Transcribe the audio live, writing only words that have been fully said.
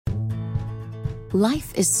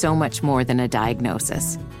Life is so much more than a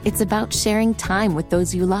diagnosis. It's about sharing time with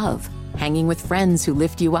those you love, hanging with friends who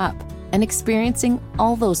lift you up, and experiencing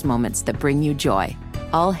all those moments that bring you joy.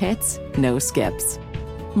 All hits, no skips.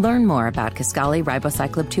 Learn more about Kisqali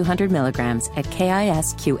Ribociclib 200 milligrams at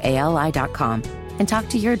KISQALI.com and talk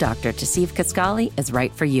to your doctor to see if Kisqali is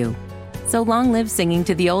right for you. So long live singing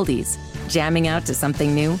to the oldies, jamming out to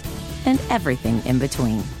something new, and everything in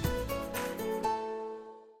between.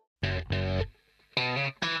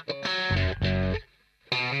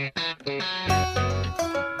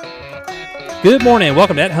 Good morning.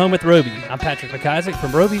 Welcome to At Home with Roby. I'm Patrick McIsaac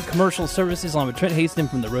from Roby Commercial Services, along with Trent Haston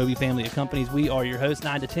from the Roby family of companies. We are your hosts,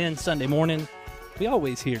 9 to 10 Sunday morning. We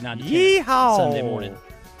always hear 9 to 10 Yeehaw! Sunday morning.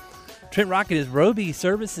 Trent rocking his Roby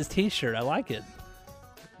Services t-shirt. I like it.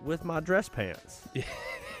 With my dress pants.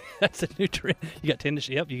 That's a new trend. You got tennis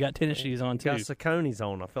shoes. Yep, you got tennis shoes on, too. Got Saucony's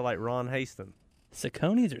on. I feel like Ron Haston.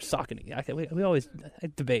 Saucony's or Saucony? We always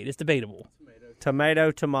debate. It's debatable.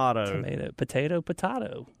 Tomato. Tomato.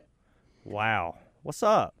 Potato. Wow. What's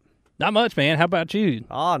up? Not much, man. How about you?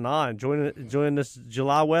 Oh, no. Enjoying this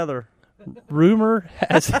July weather. Rumor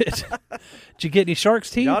has it. Did you get any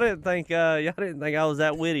Sharks teeth? Y'all didn't think I was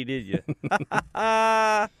that witty, did you?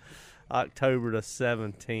 October the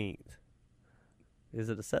 17th. Is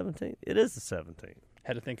it the 17th? It is the 17th.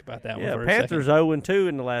 Had to think about that one Yeah, for Panthers a second. 0-2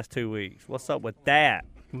 in the last 2 weeks. What's up with that?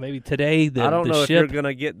 Maybe today I don't know if ship, you're going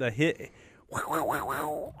to get the hit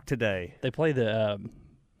today. they play the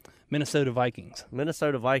Minnesota Vikings.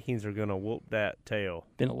 Minnesota Vikings are going to whoop that tail.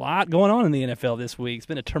 Been a lot going on in the NFL this week. It's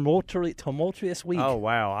been a tumultuous week. Oh,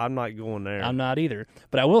 wow. I'm not going there. I'm not either.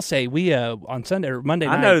 But I will say, we on Sunday or Monday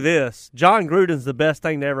night. I know this. John Gruden's the best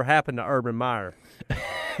thing to ever happen to Urban Meyer.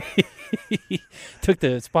 Took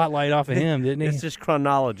the spotlight off of him, didn't he? It's just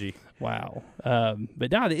chronology. Wow.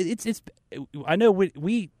 But no, it's. I know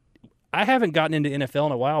I haven't gotten into NFL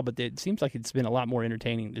in a while, but it seems like it's been a lot more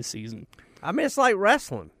entertaining this season. I mean, it's like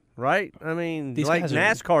wrestling, right? I mean, These like guys are-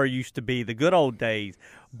 NASCAR used to be, the good old days.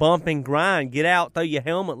 Bump and grind. Get out, throw your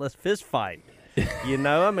helmet, let's fist fight. You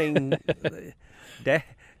know, I mean,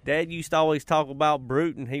 Dad used to always talk about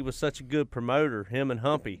Bruton. He was such a good promoter, him and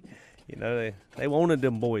Humpy. You know, they wanted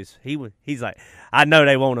them boys. He's like, I know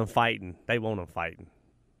they want them fighting. They want them fighting.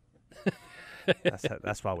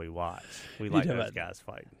 That's why we watch. We like those guys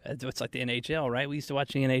fighting. It's like the NHL, right? We used to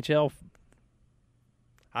watch the NHL.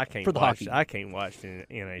 I can't for the watch. hockey. I can't watch the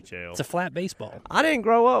NHL. It's a flat baseball. I didn't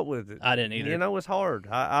grow up with it. I didn't either. You know, it's hard.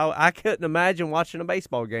 I couldn't imagine watching a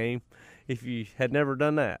baseball game if you had never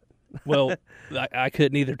done that. Well, I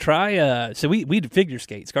couldn't either. Try. So we did figure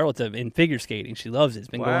skate. Scarlett's in figure skating. She loves it. It's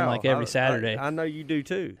been going like every Saturday. I know you do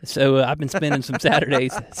too. So I've been spending some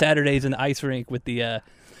Saturdays in the ice rink with the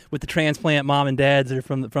transplant mom and dads that are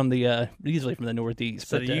from the usually from the Northeast.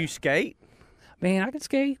 So but, do you skate? Man, I can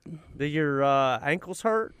skate. Do your ankles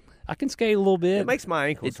hurt? I can skate a little bit. It makes my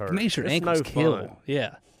ankles hurt. It makes your It's ankles no kill. fun.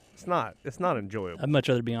 Yeah. It's not enjoyable. I'd much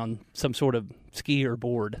rather be on some sort of ski or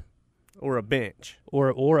board. Or a bench.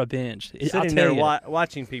 Or a bench. Sitting there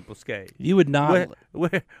watching people skate. You would not.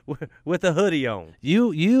 With a hoodie on.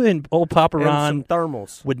 You and old Papa And Ron some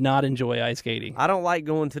thermals. would not enjoy ice skating. I don't like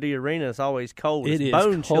going to the arena. It's always cold. It It's is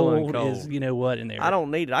bone-chilling cold. Is, you know what, in there. I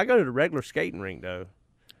don't need it. I go to the regular skating rink, though.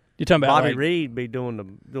 You're talking about Bobby Reed be doing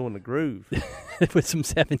the groove. with some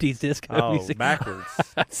 70s disco music. Backwards.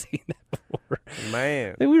 I've seen that before.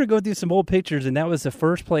 Man. We were going through some old pictures, and that was the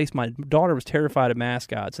first place. My daughter was terrified of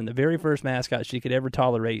mascots, and the very first mascot she could ever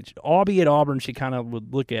tolerate, albeit Auburn, she kind of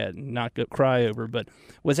would look at and not cry over, but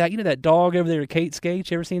was that, that dog over there at Kate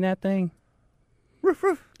Skates? You ever seen that thing? Roof,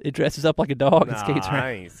 roof. It dresses up like a dog and skates around.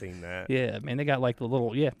 I ain't seen that. Yeah, man, they got like the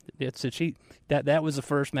little, it's a cheat. That was the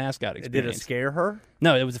first mascot experience. Did it scare her?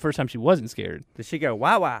 No, it was the first time she wasn't scared. Did she go,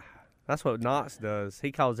 wah-wah? That's what Knox does.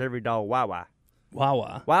 He calls every dog wah-wah.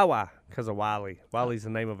 Wawa. Wah-wah, because of Wiley. Wiley's the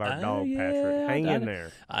name of our dog, yeah, Patrick. Hang in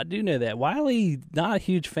there. I do know that. Wiley, not a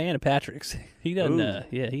huge fan of Patrick's. He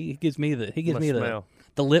doesn't, he gives me the smell.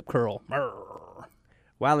 the lip curl.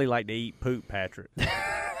 Wiley like to eat poop, Patrick.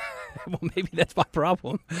 Well, maybe that's my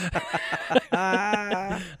problem.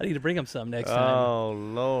 I need to bring him some next time. Oh,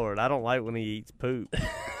 Lord. I don't like when he eats poop.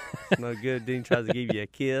 It's no good. Then he tries to give you a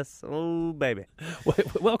kiss. Oh, baby.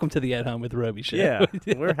 Welcome to the At Home with Roby show. Yeah,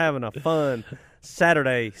 we're having a fun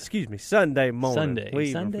Sunday morning. Sunday. We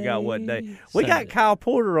even forgot what day. Sunday. We got Kyle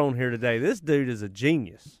Porter on here today. This dude is a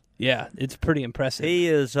genius. Yeah, it's pretty impressive. He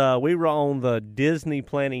is. We were on the Disney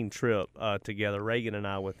planning trip together, Reagan and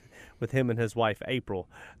I, with him and his wife, April.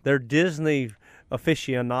 They're Disney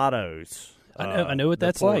aficionados. I know what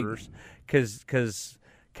that's like. Because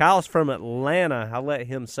Kyle's from Atlanta. I'll let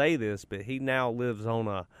him say this, but he now lives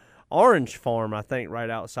on Orange Farm, I think, right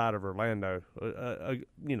outside of Orlando,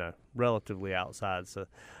 relatively outside. So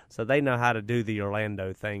they know how to do the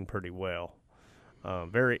Orlando thing pretty well.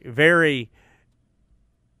 Very, very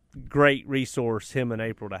great resource, him and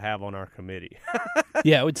April, to have on our committee.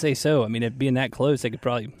 Yeah, I would say so. I mean, it being that close, they could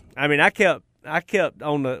probably. I mean, I kept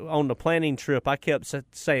on the planning trip. I kept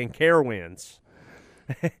saying Carowinds,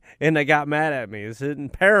 and they got mad at me. It's in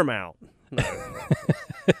Paramount. No.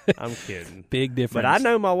 I'm kidding. Big difference. But I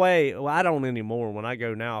know my way. Well, I don't anymore. When I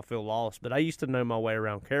go now, I feel lost. But I used to know my way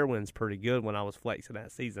around Carowinds pretty good when I was flexing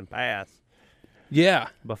that season pass. Yeah.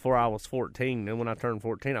 Before I was 14. Then when I turned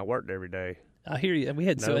 14, I worked every day. I hear you. We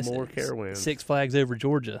had no more Carowinds. Six Flags over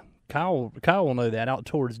Georgia. Kyle will know that, out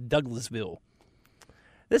towards Douglasville.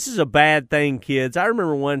 This is a bad thing, kids. I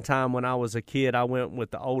remember one time when I was a kid, I went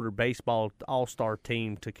with the older baseball all-star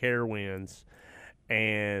team to Carowinds,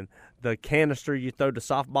 and the canister you throw the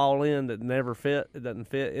softball in that never fit, it doesn't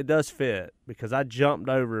fit. It does fit, because I jumped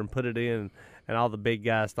over and put it in, and all the big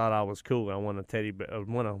guys thought I was cool. I won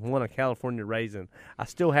a California raisin. I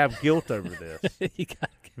still have guilt over this.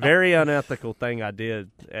 Very unethical thing I did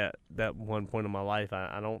at that one point in my life.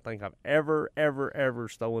 I don't think I've ever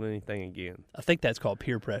stolen anything again. I think that's called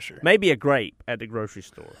peer pressure. Maybe a grape at the grocery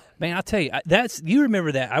store. Man, I'll tell you, you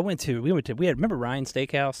remember that? Remember Ryan's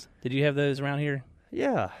Steakhouse? Did you have those around here?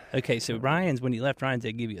 Yeah. Okay, so when you left Ryan's,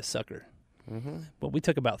 they'd give you a sucker. Mm-hmm. But we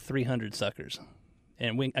took about 300 suckers.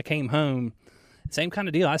 And when I came home, same kind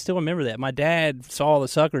of deal. I still remember that. My dad saw the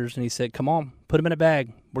suckers, and he said, come on, put them in a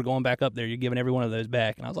bag. We're going back up there. You're giving every one of those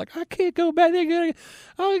back. And I was like, I can't go back there.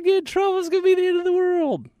 I'll get in trouble. It's going to be the end of the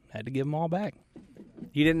world. Had to give them all back.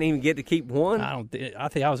 You didn't even get to keep one? I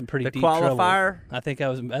think I was in pretty deep qualifier? trouble.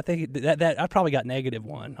 I think that I probably got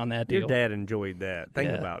 -1 on that deal. Your dad enjoyed that.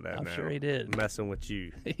 Think about that. I'm now. sure he did. Messing with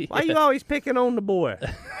you. Yeah. Why you always picking on the boy?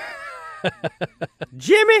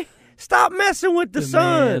 Jimmy, stop messing with the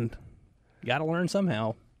son. Got to learn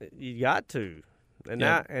somehow. You got to. And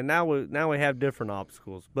now we have different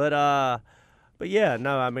obstacles. But yeah,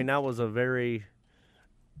 no, I mean, that was a very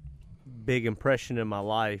big impression in my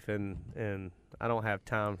life, and I don't have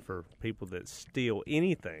time for people that steal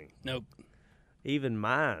anything. Nope. Even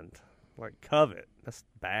mind, like covet. That's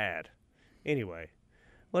bad. Anyway,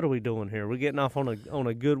 what are we doing here? We're getting off on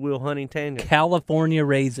a Goodwill hunting tangent. California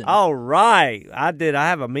raisin. All right. I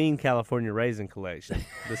have a mean California raisin collection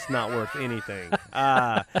that's not worth anything.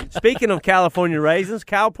 Speaking of California raisins,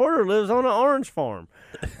 Kyle Porter lives on an orange farm.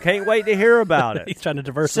 Can't wait to hear about it. He's trying to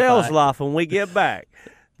diversify. Sales Life when we get back.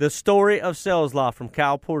 The story of Sales Life from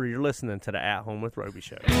Kyle Porter. You're listening to the At Home with Roby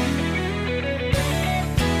show.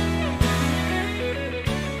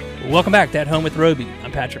 Welcome back to At Home with Roby.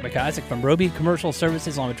 I'm Patrick McIsaac from Roby Commercial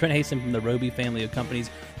Services, along with Trent Haston from the Roby family of companies.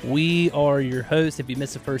 We are your hosts. If you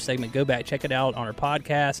missed the first segment, go back, check it out on our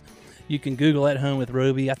podcast. You can Google At Home with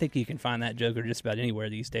Roby. I think you can find that joker just about anywhere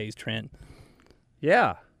these days, Trent.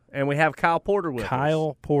 Yeah, and we have Kyle Porter with us.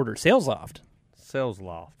 Kyle Porter, Sales Loft. Sales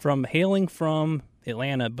Loft. Hailing from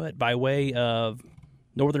Atlanta, but by way of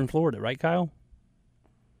northern Florida, right, Kyle?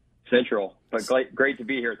 Central, but great to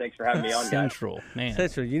be here. Thanks for having me on, guys. Central, man.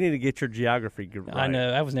 Central, you need to get your geography right. I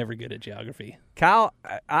know. I was never good at geography. Kyle,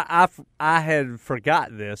 I had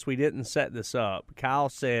forgot this. We didn't set this up. Kyle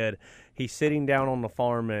said he's sitting down on the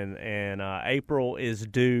farm, and April is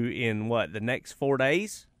due in, the next 4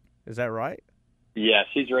 days? Is that right? Yeah,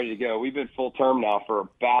 she's ready to go. We've been full term now for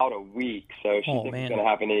about a week, so she thinks it's going to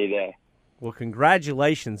happen any day. Well,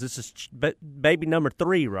 congratulations. This is baby number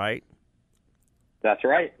 3, right? That's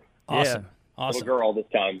right. Awesome. Yeah. Awesome. Little girl this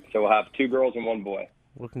time, so we'll have 2 girls and 1 boy.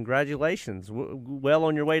 Well, congratulations. Well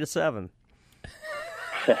on your way to 7.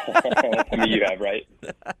 I mean, you have, right?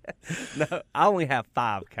 No, I only have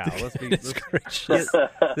 5, Kyle.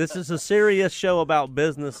 This is a serious show about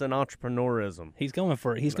business and entrepreneurism. He's going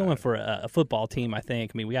for a football team, I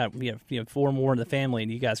think. I mean, we have 4 more in the family,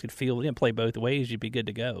 and you guys could play both ways. You'd be good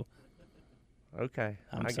to go. Okay,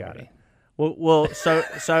 I got it. Well,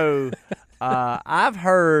 so I've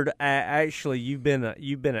heard actually you've been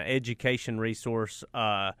an education resource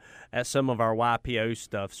at some of our YPO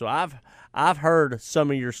stuff. So I've heard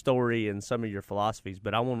some of your story and some of your philosophies,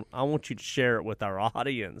 but I want you to share it with our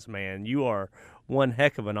audience, man. You are one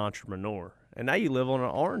heck of an entrepreneur, and now you live on an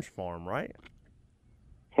orange farm, right?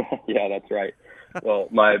 Yeah, that's right. Well,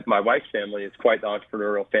 my wife's family is quite the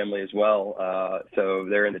entrepreneurial family as well. So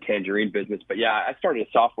they're in the tangerine business. But yeah, I started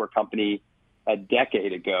a software company a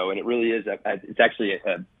decade ago, and it really is it's actually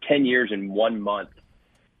 10 years in 1 month.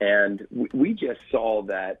 And we just saw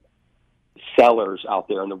that sellers out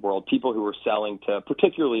there in the world, people who were selling to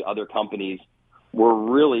particularly other companies, were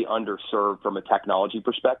really underserved from a technology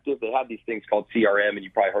perspective. They had these things called CRM, and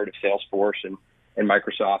you probably heard of Salesforce and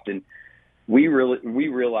Microsoft. And we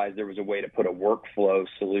realized there was a way to put a workflow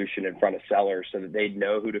solution in front of sellers so that they'd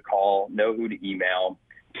know who to call, know who to email,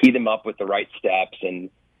 tee them up with the right steps, and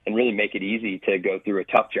really make it easy to go through a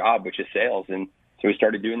tough job, which is sales. And so we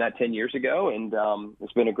started doing that 10 years ago, and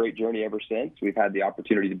it's been a great journey ever since. We've had the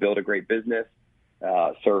opportunity to build a great business,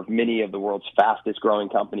 serve many of the world's fastest growing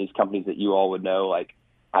companies that you all would know, like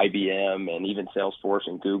IBM and even Salesforce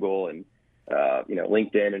and Google and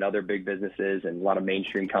LinkedIn and other big businesses and a lot of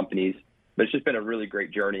mainstream companies. But it's just been a really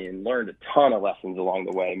great journey and learned a ton of lessons along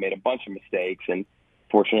the way, made a bunch of mistakes, and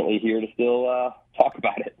fortunately here to still talk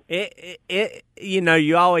about it.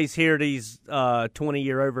 You always hear these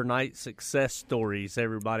 20-year overnight success stories.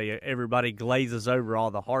 Everybody glazes over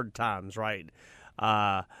all the hard times, right?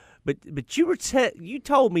 But you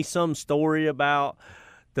told me some story about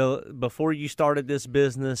before you started this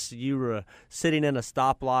business, you were sitting in a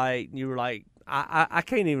stoplight and you were like, I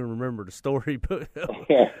can't even remember the story, but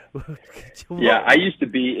yeah, I used to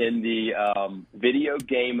be in the video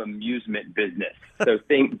game amusement business. So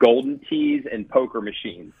think Golden Tees and poker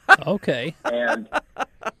machines. Okay. And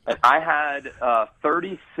I had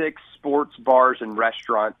 36 sports bars and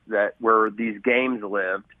restaurants where these games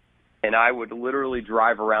lived, and I would literally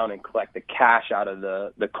drive around and collect the cash out of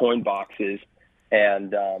the coin boxes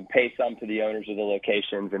and pay some to the owners of the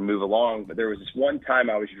locations and move along. But there was this one time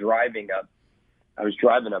I was driving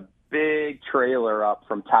a big trailer up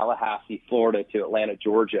from Tallahassee, Florida to Atlanta,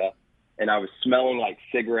 Georgia, and I was smelling like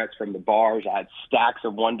cigarettes from the bars. I had stacks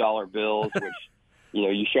of $1 bills, which,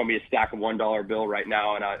 you show me a stack of $1 bill right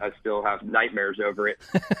now, and I still have nightmares over it.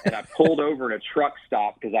 And I pulled over in a truck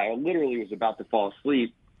stop because I literally was about to fall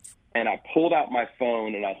asleep, and I pulled out my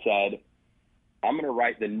phone and I said, I'm going to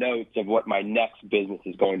write the notes of what my next business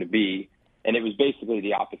is going to be. And it was basically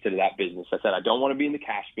the opposite of that business. I said, I don't want to be in the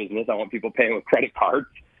cash business. I want people paying with credit cards.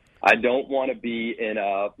 I don't want to be in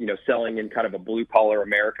selling in kind of a blue collar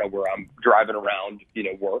America where I'm driving around,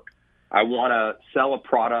 work. I want to sell a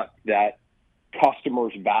product that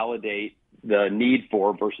customers validate the need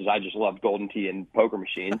for versus I just love Golden Tee and poker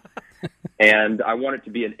machines. And I want it to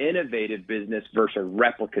be an innovative business versus a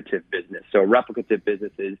replicative business. So a replicative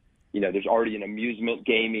business is, there's already an amusement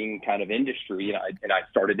gaming kind of industry, and I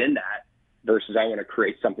started in that. Versus I want to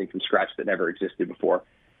create something from scratch that never existed before.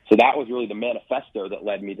 So that was really the manifesto that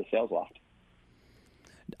led me to Sales Loft.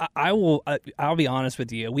 I'll be honest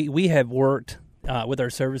with you. We have worked with our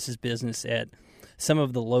services business at some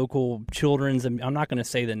of the local children's, I'm not going to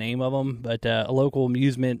say the name of them, but a local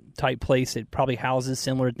amusement type place that probably houses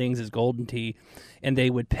similar things as Golden Tee, and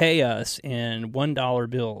they would pay us in $1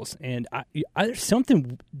 bills. And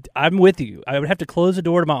I'm with you. I would have to close the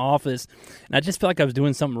door to my office, and I just felt like I was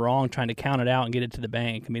doing something wrong trying to count it out and get it to the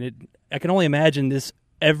bank. I mean, I can only imagine this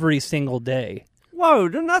every single day. Whoa,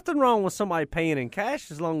 there's nothing wrong with somebody paying in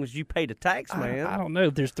cash as long as you pay the tax, man. I don't know.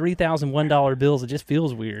 If there's 3,000 $1 bills, it just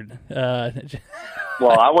feels weird.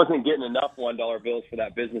 Well, I wasn't getting enough $1 bills for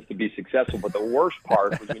that business to be successful, but the worst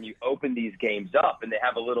part was when you open these games up and they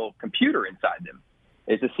have a little computer inside them.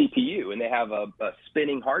 It's a CPU, and they have a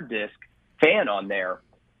spinning hard disk fan on there,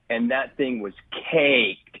 and that thing was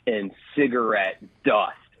caked in cigarette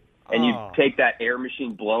dust. And you take that air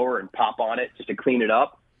machine blower and pop on it just to clean it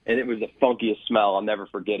up, and it was the funkiest smell. I'll never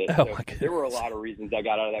forget it. Oh, so there were a lot of reasons I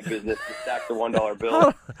got out of that business to stack the $1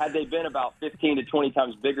 bill. Had they been about 15 to 20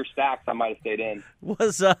 times bigger stacks, I might have stayed in.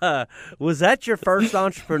 Was that your first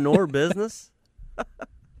entrepreneur business?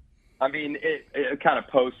 I mean, it kind of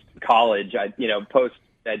post-college,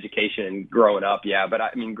 post-education and growing up, yeah. But,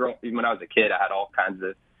 when I was a kid, I had all kinds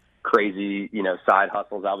of crazy, side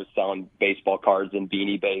hustles. I was selling baseball cards and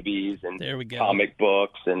Beanie Babies and comic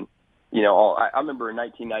books and I remember in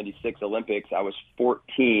 1996 Olympics, I was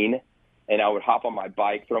 14, and I would hop on my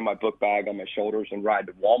bike, throw my book bag on my shoulders, and ride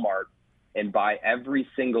to Walmart and buy every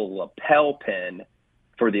single lapel pin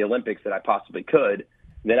for the Olympics that I possibly could.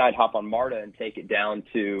 Then I'd hop on MARTA and take it down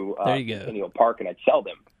to Centennial Park, and I'd sell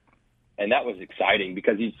them. And that was exciting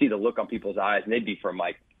because you'd see the look on people's eyes, and they'd be from,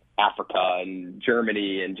 like, Africa and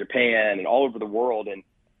Germany and Japan and all over the world, and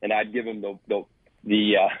I'd give them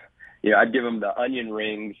I'd give them the onion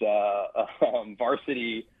rings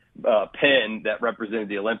varsity pin that represented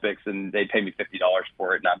the Olympics, and they'd pay me $50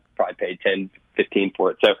 for it, and I'd probably pay $10, $15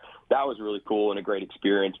 for it. So that was really cool and a great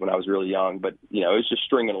experience when I was really young. But, it was just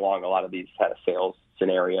stringing along a lot of these kind of sales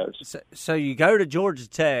scenarios. So you go to Georgia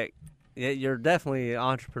Tech, Yeah, you're definitely an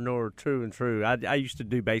entrepreneur, true and true. I used to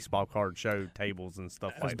do baseball card show tables and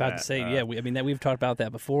stuff like that. I was about to say, we've talked about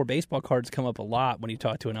that before. Baseball cards come up a lot when you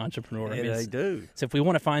talk to an entrepreneur. Yeah, they do. So if we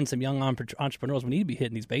want to find some young entrepreneurs, we need to be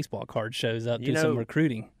hitting these baseball card shows up, do some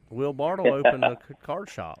recruiting. Will Bartle opened a card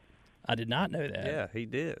shop. I did not know that. Yeah, he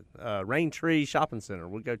did. Rain Tree Shopping Center.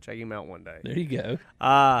 We'll go check him out one day. There you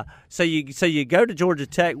go. So you go to Georgia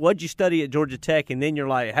Tech. What'd you study at Georgia Tech? And then you're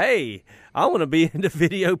like, hey, I want to be in the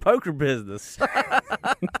video poker business.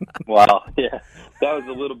 Wow, yeah, that was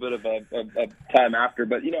a little bit of a time after.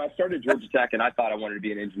 But I started Georgia Tech, and I thought I wanted to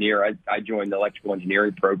be an engineer. I joined the electrical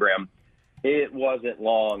engineering program. It wasn't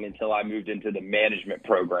long until I moved into the management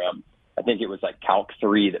program. I think it was like Calc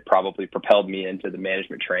 3 that probably propelled me into the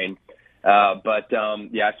management train. I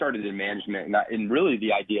started in management, and really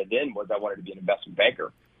the idea then was I wanted to be an investment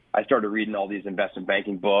banker. I started reading all these investment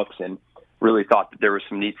banking books and really thought that there was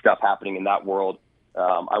some neat stuff happening in that world.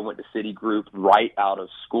 I went to Citigroup right out of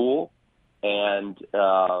school, and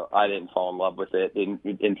I didn't fall in love with it.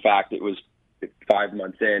 In fact, it was 5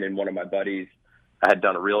 months in, and one of my buddies I had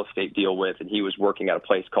done a real estate deal with, and he was working at a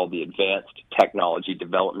place called the Advanced Technology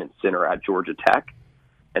Development Center at Georgia Tech.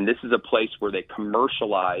 And this is a place where they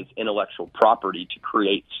commercialize intellectual property to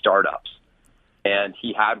create startups. And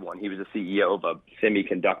he had one. He was the CEO of a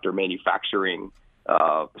semiconductor manufacturing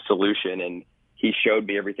solution, and he showed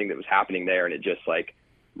me everything that was happening there, and it just like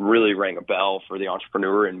really rang a bell for the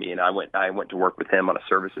entrepreneur in me. And I went to work with him on a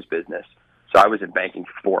services business. So I was in banking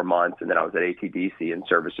for 4 months, and then I was at ATDC in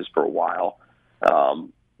services for a while.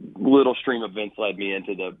 Little stream of events led me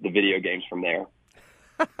into the video games from there.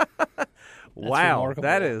 Wow, remarkable.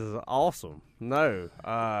 that is awesome. No.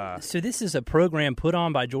 So this is a program put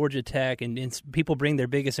on by Georgia Tech, and people bring their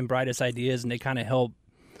biggest and brightest ideas, and they kind of help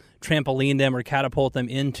trampoline them or catapult them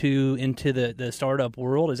into the startup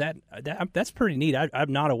world. That's pretty neat.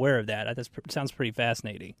 I'm not aware of that. That sounds pretty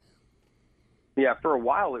fascinating. Yeah, for a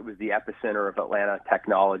while it was the epicenter of Atlanta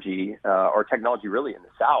technology, or technology really in the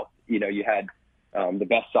South. You had the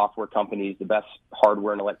best software companies, the best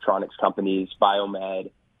hardware and electronics companies,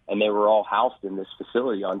 Biomed, and they were all housed in this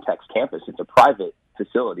facility on Tech's campus. It's a private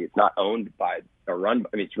facility. It's not owned by or run.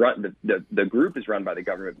 I mean, it's run. The group is run by the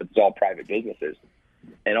government, but it's all private businesses.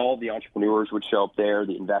 And all the entrepreneurs would show up there,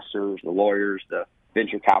 the investors, the lawyers, the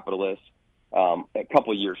venture capitalists. A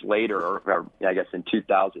couple of years later, or I guess in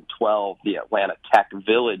 2012, the Atlanta Tech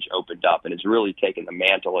Village opened up, and it's really taken the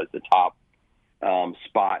mantle as the top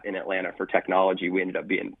spot in Atlanta for technology. We ended up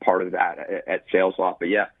being part of that at SalesLoft. But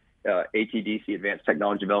yeah, ATDC, Advanced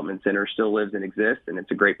Technology Development Center, still lives and exists, and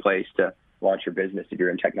it's a great place to launch your business if you're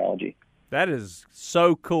in technology. That is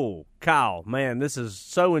so cool. Kyle, man, this is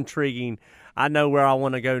so intriguing. I know where I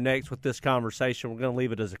want to go next with this conversation. We're going to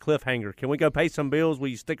leave it as a cliffhanger. Can we go pay some bills? Will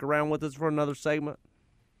you stick around with us for another segment?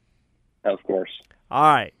 Of course.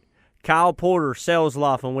 All right. Kyle Porter,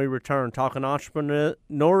 SalesLoft, when we return, talking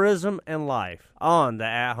entrepreneurism and life on the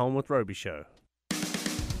At Home with Roby show.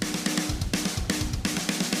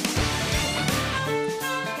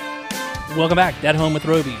 Welcome back. At Home with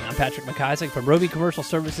Roby. I'm Patrick McIsaac from Roby Commercial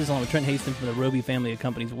Services, along with Trent Hastings from the Roby family of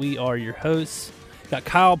companies. We are your hosts. Got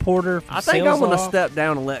Kyle Porter from I think SalesLoft. I'm going to step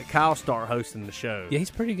down and let Kyle start hosting the show. Yeah, he's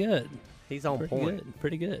pretty good. He's on point.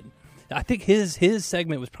 Pretty good. I think his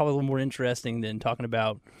segment was probably a little more interesting than talking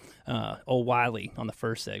about old Wiley on the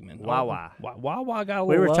first segment. Wawa. Wawa got a little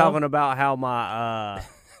We were love. talking about how my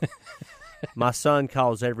my son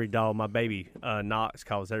calls every dog, my baby Knox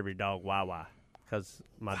calls every dog Wawa because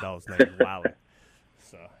my dog's name is Wiley.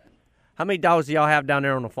 So, how many dogs do y'all have down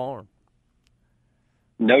there on the farm?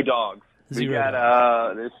 No dogs. We Zero got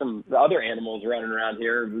dogs. there's some other animals running around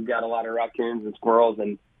here. We've got a lot of raccoons and squirrels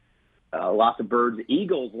and lots of birds.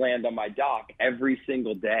 Eagles land on my dock every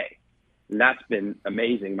single day, and that's been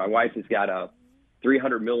amazing. My wife has got a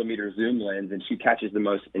 300 millimeter zoom lens, and she catches the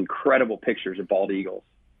most incredible pictures of bald eagles.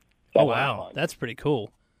 Oh wow, that's pretty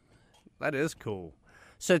cool. That is cool.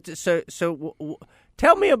 So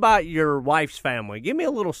tell me about your wife's family. Give me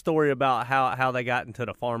a little story about how they got into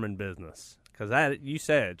the farming business. Because that, you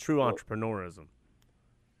said, true entrepreneurism.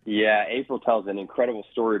 Yeah, April tells an incredible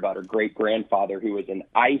story about her great-grandfather who was an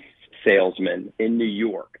ice salesman in New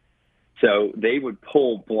York. So they would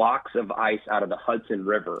pull blocks of ice out of the Hudson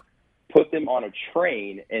River, put them on a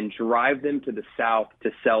train, and drive them to the South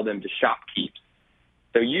to sell them to shopkeepers.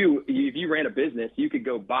 So if you ran a business, you could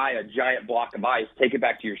go buy a giant block of ice, take it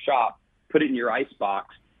back to your shop, put it in your ice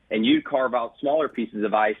box, and you'd carve out smaller pieces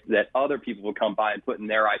of ice that other people would come by and put in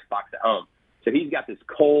their ice box at home. So he's got this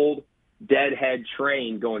cold, deadhead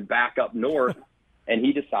train going back up north, and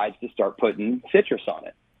he decides to start putting citrus on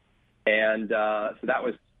it. And so that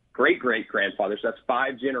was great-great-grandfather. So that's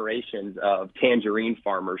 5 generations of tangerine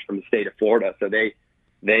farmers from the state of Florida. So they're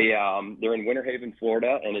in Winter Haven,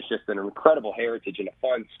 Florida, and it's just an incredible heritage and a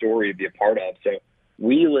fun story to be a part of. So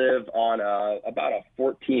we live on about a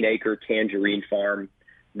 14-acre tangerine farm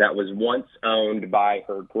that was once owned by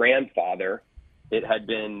her grandfather. It had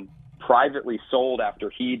been privately sold after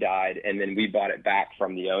he died, and then we bought it back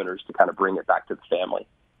from the owners to kind of bring it back to the family.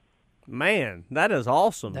 Man, that is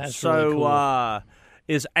awesome. That's so really cool.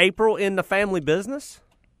 Is April in the family business?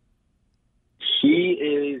 She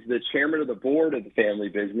is the chairman of the board of the family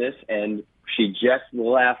business, and she just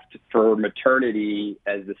left for maternity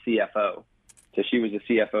as the CFO. So she was the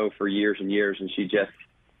CFO for years and years, and she just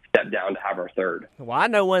stepped down to have our third. Well, I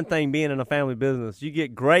know one thing, being in a family business, you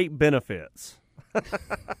get great benefits.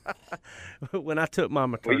 When I took my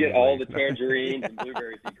maternity We get all leave. the tangerines and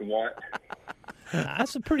blueberries you can want.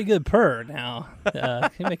 That's a pretty good perk now.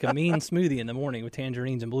 You make a mean smoothie in the morning with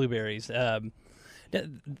tangerines and blueberries.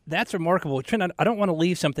 That's remarkable. Trent, I don't want to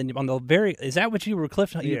leave something on the very... Is that what you were,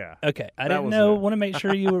 Cliff? Yeah. Okay. I That didn't was know. it. Want to make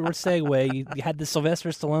sure you were segue. You had the Sylvester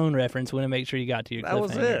Stallone reference. Want to make sure you got to your That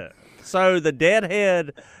was cliffhanger. it. So the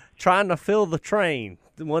deadhead trying to fill the train,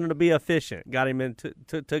 wanted to be efficient, got him into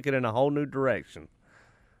took it in a whole new direction.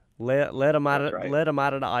 Let him out of That's right. let him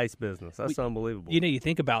out of the ice business. That's unbelievable. You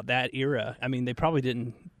think about that era. I mean, they probably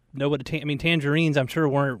didn't know what tangerines, I'm sure,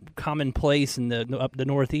 weren't commonplace in the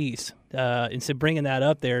Northeast. And so bringing that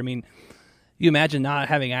up there, I mean, you imagine not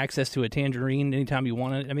having access to a tangerine anytime you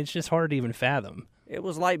want it. I mean, it's just hard to even fathom. It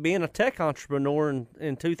was like being a tech entrepreneur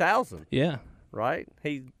in 2000, Yeah. right?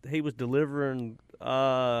 He was delivering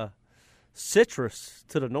citrus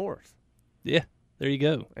to the north. Yeah. There you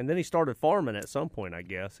go. And then he started farming at some point, I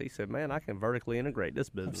guess. He said, man, I can vertically integrate this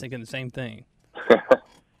I was business. thinking the same thing.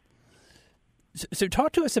 So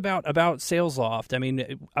talk to us about SalesLoft. I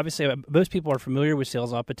mean, obviously, most people are familiar with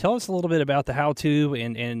SalesLoft, but tell us a little bit about the how-to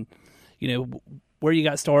and where you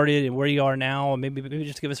got started and where you are now. And maybe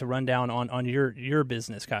just give us a rundown on your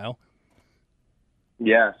business, Kyle.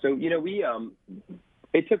 Yeah. So, we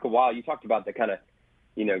it took a while. You talked about the kind of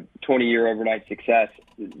 20-year overnight success.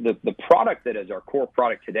 The product that is our core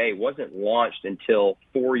product today wasn't launched until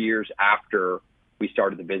 4 years after we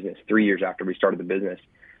started the business, 3 years after we started the business.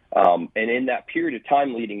 And in that period of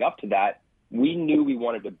time leading up to that, we knew we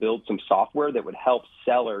wanted to build some software that would help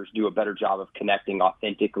sellers do a better job of connecting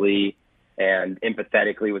authentically and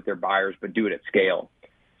empathetically with their buyers, but do it at scale.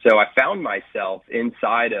 So I found myself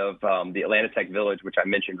inside of the Atlanta Tech Village, which I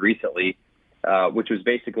mentioned recently, which was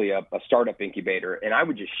basically a startup incubator. And I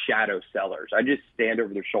would just shadow sellers. I just stand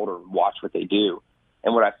over their shoulder and watch what they do.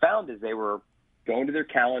 And what I found is they were going to their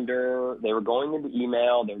calendar, they were going into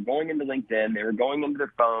email, they were going into LinkedIn, they were going into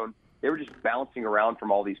their phone. They were just bouncing around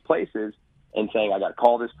from all these places and saying, I got to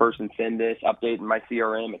call this person, send this, update in my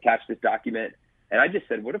CRM, attach this document. And I just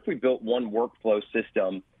said, what if we built one workflow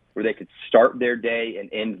system where they could start their day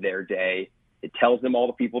and end their day? It tells them all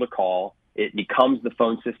the people to call. It becomes the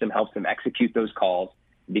phone system, helps them execute those calls.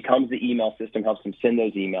 It becomes the email system, helps them send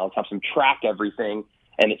those emails, helps them track everything.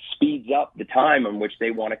 And it speeds up the time in which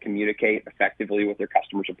they want to communicate effectively with their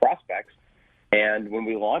customers and prospects. And when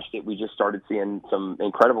we launched it, we just started seeing some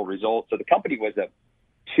incredible results. So the company was a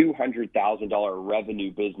 $200,000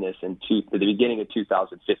 revenue business at the beginning of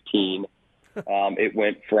 2015. It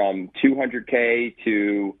went from 200K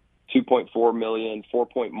to 2.4 million,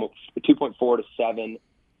 2.4 to 7,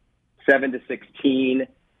 7 to 16,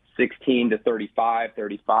 16 to 35,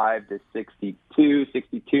 35 to 62,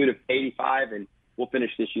 62 to 85, and we'll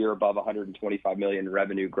finish this year above 125 million in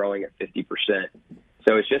revenue, growing at 50%.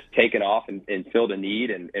 So it's just taken off and filled a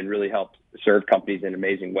need and really helped serve companies in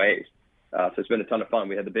amazing ways. So it's been a ton of fun.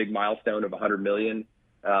 We had the big milestone of 100 million,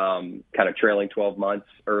 kind of trailing 12 months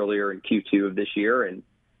earlier in Q2 of this year. And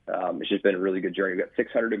it's just been a really good journey. We've got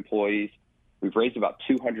 600 employees. We've raised about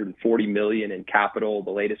 240 million in capital.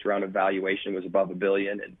 The latest round of valuation was above $1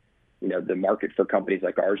 billion. And, the market for companies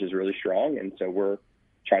like ours is really strong. And so we're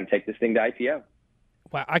trying to take this thing to IPO.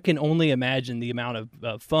 Wow, I can only imagine the amount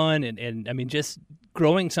of fun and I mean, just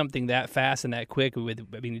growing something that fast and that quick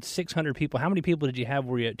with, 600 people. How many people did you have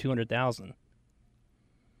were you at 200,000?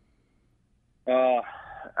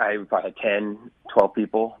 I probably had 10, 12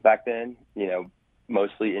 people back then,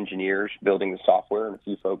 mostly engineers building the software and a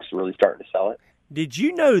few folks really starting to sell it. Did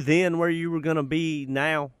you know then where you were going to be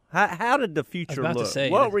now? How did the future about to look? say,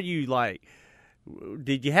 What were you like?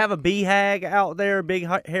 Did you have a BHAG out there, big,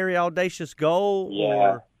 hairy, audacious goal? Yeah.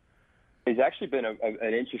 Or? It's actually been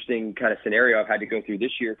an interesting kind of scenario I've had to go through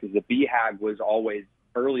this year because the BHAG was always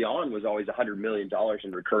 $100 million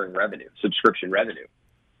in recurring revenue, subscription revenue.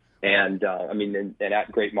 And, and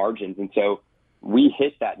at great margins. And so we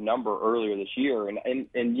hit that number earlier this year. And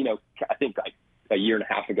I think like a year and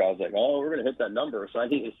a half ago, I was like, oh, we're going to hit that number. So I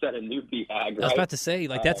need to set a new BHAG, right? I was about to say,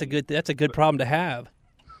 like, that's a good problem to have.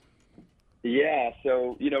 Yeah.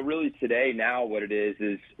 So, really today now what it is,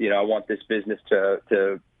 I want this business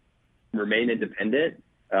to remain independent,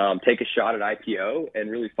 take a shot at IPO, and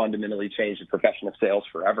really fundamentally change the profession of sales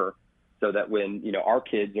forever, so that when, our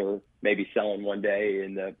kids are maybe selling one day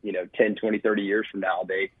in the, 10, 20, 30 years from now,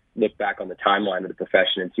 they look back on the timeline of the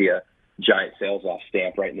profession and see a giant sales off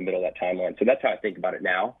stamp right in the middle of that timeline. So that's how I think about it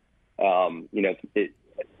now.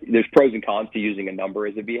 There's pros and cons to using a number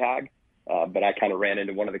as a BHAG. But I kind of ran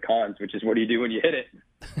into one of the cons, which is what do you do when you hit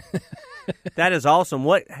it? That is awesome.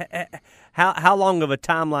 How long of a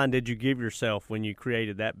timeline did you give yourself when you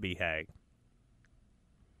created that BHAG?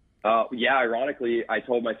 Ironically, I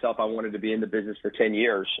told myself I wanted to be in the business for 10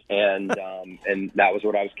 years, and and that was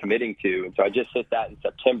what I was committing to. And so I just hit that in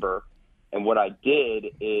September. And what I did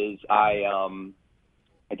is I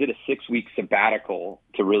did a 6-week sabbatical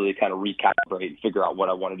to really kind of recalibrate and figure out what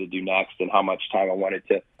I wanted to do next and how much time I wanted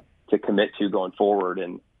to commit to going forward.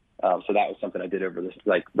 And so that was something I did over this,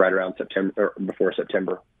 like right around September or before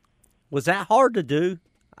September. Was that hard to do?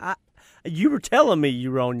 You were telling me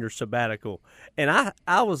you were on your sabbatical, and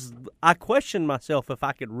I questioned myself if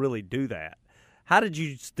I could really do that. How did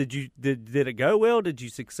it go well? Did you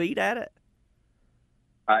succeed at it?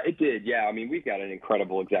 It did, yeah. I mean, we've got an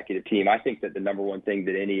incredible executive team. I think that the number one thing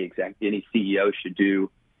that any CEO should do,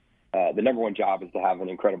 the number one job is to have an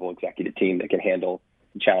incredible executive team that can handle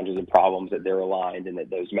challenges and problems, that they're aligned, and that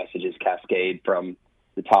those messages cascade from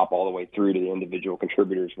the top all the way through to the individual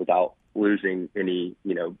contributors without losing any,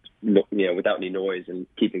 without any noise, and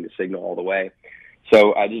keeping the signal all the way.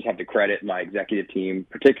 So I just have to credit my executive team,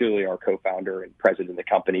 particularly our co-founder and president of the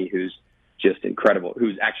company, who's just incredible,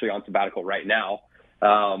 who's actually on sabbatical right now.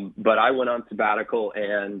 But I went on sabbatical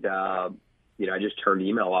and, I just turned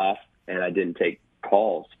email off and I didn't take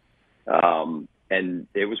calls. And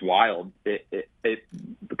it was wild. A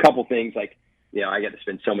couple things like, I got to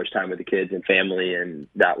spend so much time with the kids and family, and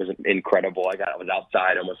that was incredible. I was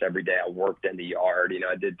outside almost every day. I worked in the yard.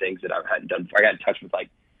 I did things that I hadn't done before. I got in touch with like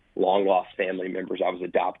long lost family members. I was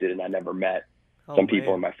adopted and I never met some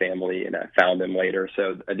people in my family, and I found them later.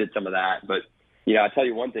 So I did some of that. But, I'll tell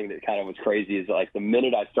you one thing that kind of was crazy is like the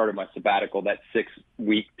minute I started my sabbatical, that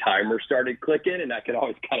 6-week timer started clicking, and I could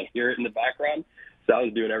always kind of hear it in the background. So I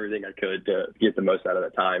was doing everything I could to get the most out of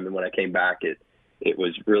that time. And when I came back, it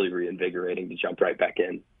was really reinvigorating to jump right back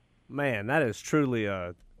in. Man, that is truly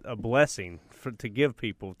a blessing to give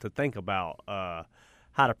people to think about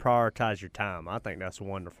how to prioritize your time. I think that's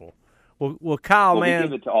wonderful. Well, Kyle, man. We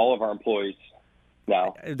give it to all of our employees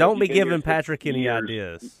now. Don't be giving Patrick any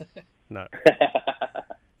ideas. No.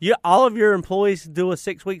 All of your employees do a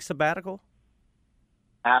 6-week sabbatical?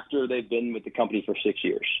 After they've been with the company for 6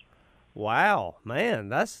 years. Wow, man,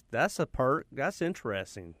 that's a perk. That's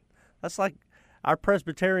interesting. That's like our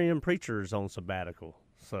Presbyterian preachers on sabbatical.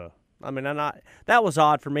 So, I mean, that was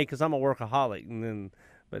odd for me because I'm a workaholic, and then,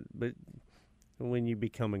 but when you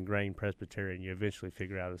become ingrained Presbyterian, you eventually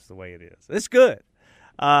figure out it's the way it is. It's good.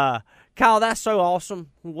 Kyle, that's so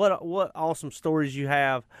awesome. What awesome stories you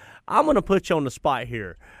have. I'm going to put you on the spot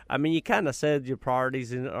here. I mean, you kind of said your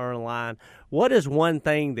priorities are in line. What is one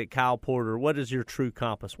thing that Kyle Porter, what is your true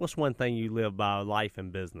compass? What's one thing you live by, life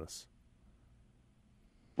and business?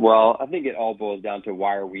 Well, I think it all boils down to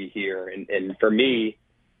why are we here? And for me,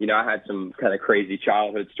 I had some kind of crazy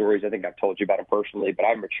childhood stories. I think I've told you about them personally, but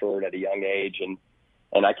I matured at a young age, and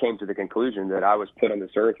I came to the conclusion that I was put on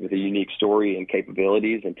this earth with a unique story and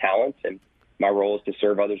capabilities and talents, and my role is to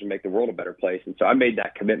serve others and make the world a better place. And so I made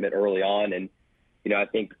that commitment early on. And, I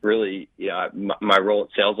think really, my role at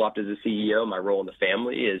SalesLoft as a CEO, my role in the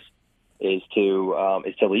family is to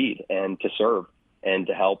lead and to serve and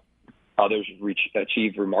to help others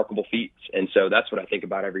achieve remarkable feats. And so that's what I think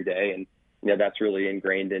about every day. And, that's really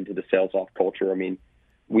ingrained into the SalesLoft culture. I mean,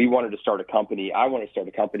 we wanted to start a company. I want to start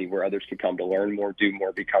a company where others could come to learn more, do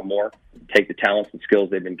more, become more, take the talents and skills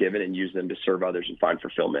they've been given and use them to serve others and find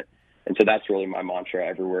fulfillment. And so that's really my mantra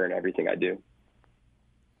everywhere and everything I do.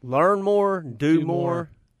 Learn more, do more,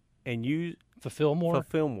 and use fulfill more,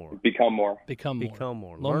 become more.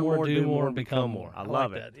 Learn more, do more, become more. I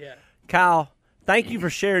love it. That, yeah. Kyle, thank you for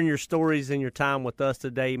sharing your stories and your time with us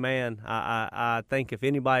today, man. I think if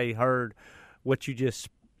anybody heard what you just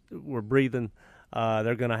were breathing,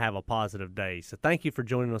 they're going to have a positive day. So thank you for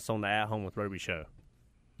joining us on the At Home with Roby show.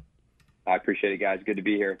 I appreciate it, guys. Good to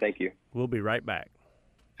be here. Thank you. We'll be right back.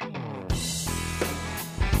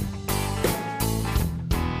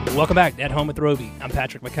 Welcome back at Home with Roby. I'm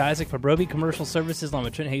Patrick McIsaac from Roby Commercial Services, along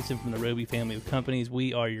with Trent Haston from the Roby family of companies.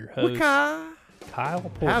 We are your hosts. Kyle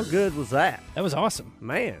Porter. How good was that? That was awesome.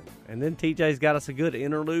 Man. And then TJ's got us a good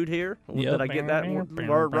interlude here. Yep. Did I get that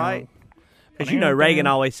word right? Because, Reagan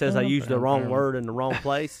always says I used the wrong word in the wrong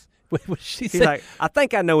place. What did she He's say? like, I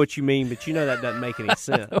think I know what you mean, but that doesn't make any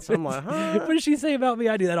sense. I'm like, huh? What did she say about me?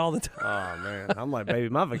 I do that all the time. Oh, man. I'm like, baby,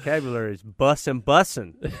 my vocabulary is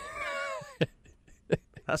bussin'.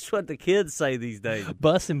 That's what the kids say these days.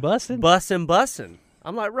 Bussin'. Bussin'.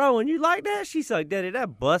 I'm like, Rowan, you like that? She's like, Daddy,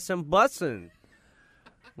 that bussin'.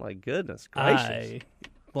 My goodness gracious. I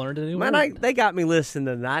learned a new Man, word. they got me listening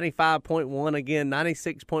to 95.1 again,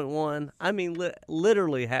 96.1. I mean,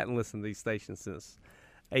 literally hadn't listened to these stations since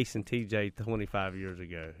Ace and TJ 25 years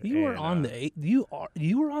ago. You were on you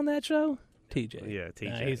were on that show, TJ. Yeah,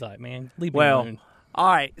 TJ. He's like, man, leave me alone. All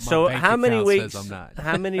right. So bank how many account weeks? says I'm not.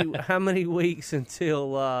 how many weeks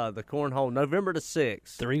until the cornhole? November the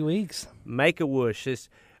 6th. 3 weeks. Make-A-Wish. A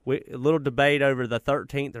little debate over the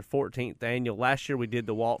 13th or 14th annual. Last year we did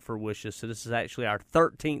the Walk for Wishes, so this is actually our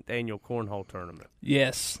 13th annual cornhole tournament.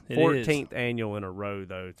 Yes, it 14th annual in a row,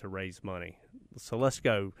 though, to raise money. So let's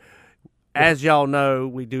go. As y'all know,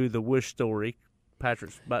 we do the Wish story.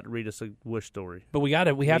 Patrick's about to read us a Wish story. But we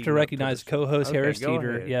have to recognize co-host Okay, Harris go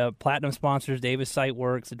Teeter. ahead. Yeah, platinum sponsors Davis Site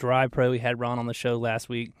Works, Drive Pro. We had Ron on the show last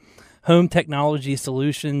week. Home Technology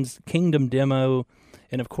Solutions, Kingdom Demo,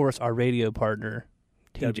 and of course our radio partner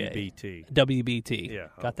TJ. WBT. Yeah.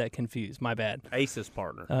 Got that confused. My bad. Ace's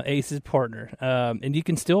partner. Ace's partner. And Trent, you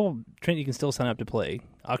can still sign up to play.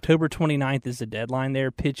 October 29th is the deadline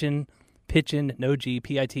there. Pitchin, no G,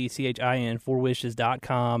 PITCHIN,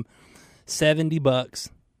 4wishes.com.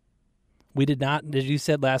 $70. We did not, as you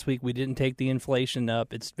said last week, we didn't take the inflation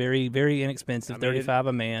up. It's very, very inexpensive, $35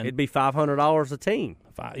 a man. It'd be $500 a team.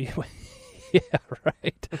 Yeah,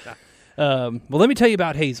 right. Well, let me tell you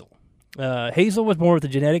about Hazel. Hazel was born with a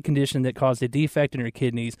genetic condition that caused a defect in her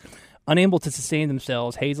kidneys. Unable to sustain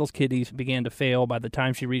themselves, Hazel's kidneys began to fail by the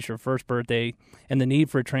time she reached her first birthday, and the need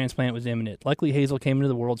for a transplant was imminent. Luckily, Hazel came into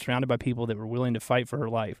the world surrounded by people that were willing to fight for her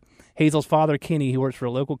life. Hazel's father, Kenny, who works for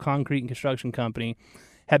a local concrete and construction company,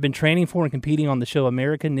 had been training for and competing on the show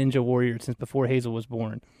American Ninja Warrior since before Hazel was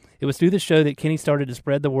born. It was through the show that Kenny started to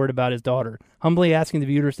spread the word about his daughter, humbly asking the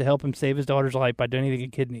viewers to help him save his daughter's life by donating a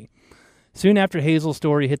kidney. Soon after Hazel's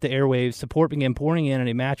story hit the airwaves, support began pouring in and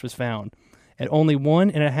a match was found. At only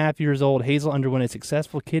 1.5 years old, Hazel underwent a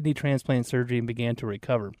successful kidney transplant surgery and began to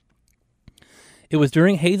recover. It was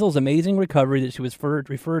during Hazel's amazing recovery that she was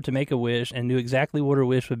referred to Make-A-Wish and knew exactly what her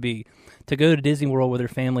wish would be, to go to Disney World with her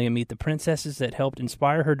family and meet the princesses that helped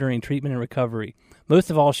inspire her during treatment and recovery.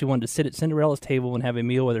 Most of all, she wanted to sit at Cinderella's table and have a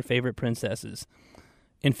meal with her favorite princesses.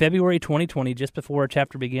 In February 2020, just before our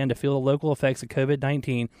chapter began to feel the local effects of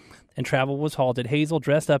COVID-19 and travel was halted, Hazel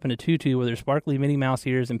dressed up in a tutu with her sparkly Minnie Mouse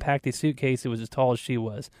ears and packed a suitcase that was as tall as she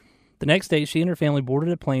was. The next day, she and her family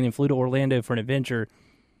boarded a plane and flew to Orlando for an adventure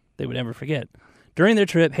they would never forget. During their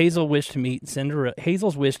trip, Hazel's wish to meet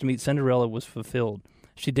Cinderella was fulfilled.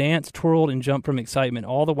 She danced, twirled, and jumped from excitement,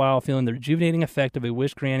 all the while feeling the rejuvenating effect of a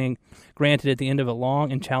wish granted at the end of a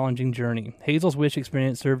long and challenging journey. Hazel's wish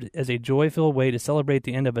experience served as a joy-filled way to celebrate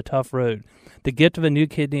the end of a tough road, the gift of a new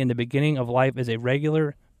kidney, and the beginning of life as a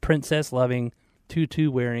regular, princess-loving,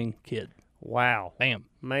 tutu-wearing kid. Wow. Bam.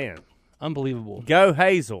 Man. Unbelievable. Go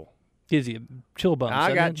Hazel. Gives you chill bumps. I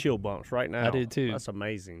got doesn't it? chill bumps right now. I do too. That's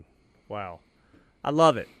amazing. Wow. I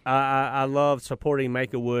love it. I love supporting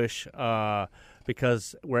Make-A-Wish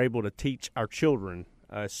because we're able to teach our children.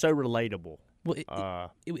 It's so relatable.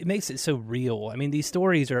 Well, it makes it so real. I mean, these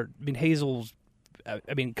stories are, Hazel's,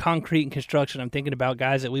 concrete and construction. I'm thinking about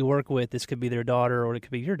guys that we work with. This could be their daughter, or it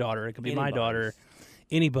could be your daughter. It could be my daughter.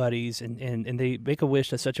 Anybody's. And they Make-A-Wish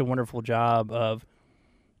does such a wonderful job of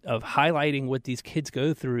highlighting what these kids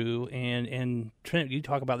go through. And Trent, you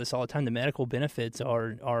talk about this all the time. The medical benefits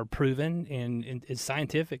are proven and it's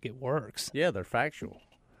scientific. It works. Yeah, they're factual.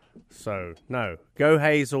 So, no. Go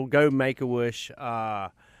Hazel. Go Make-A-Wish.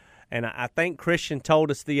 And I think Christian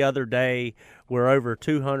told us the other day we're over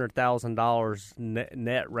 $200,000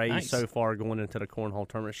 net raised so far going into the cornhole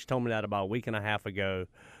tournament. She told me that about a week and a half ago.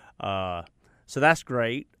 So that's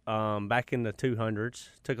great. Back in the 200s.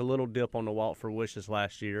 Took a little dip on the Walk for Wishes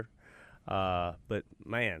last year. But,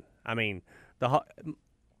 man, I mean, the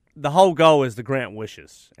whole goal is to grant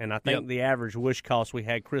wishes. And I think the average wish cost, we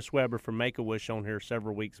had Chris Weber from Make-A-Wish on here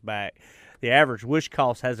several weeks back. The average wish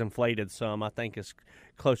cost has inflated some. I think it's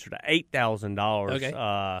closer to $8,000.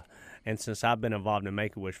 Okay. And since I've been involved in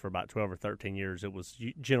Make-A-Wish for about 12 or 13 years, it was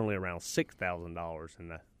generally around $6,000,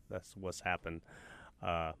 and that's what's happened.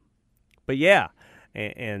 But, yeah,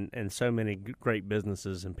 and so many great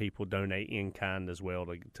businesses and people donate in kind as well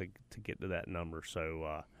to get to that number.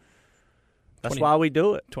 So that's why we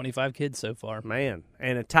do it. 25 kids so far, man.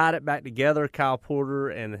 And it tied it back together. Kyle Porter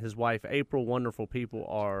and his wife April, wonderful people,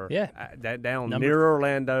 are down near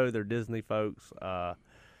Orlando. They're Disney folks.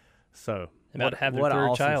 So about to have their what third an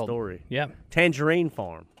awesome child. Story. Yeah, Tangerine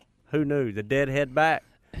Farm. Who knew? The deadhead back.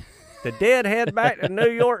 The deadhead back to New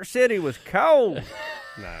York City was cold.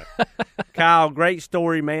 No. Kyle, great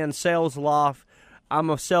story, man. Sales Loft. I'm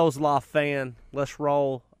a Sales Loft fan. Let's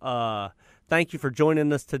roll. Thank you for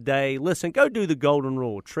joining us today. Listen, go do the golden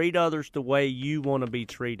rule. Treat others the way you want to be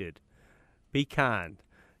treated. Be kind.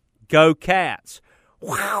 Go Cats.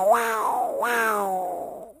 Wow, wow, wow.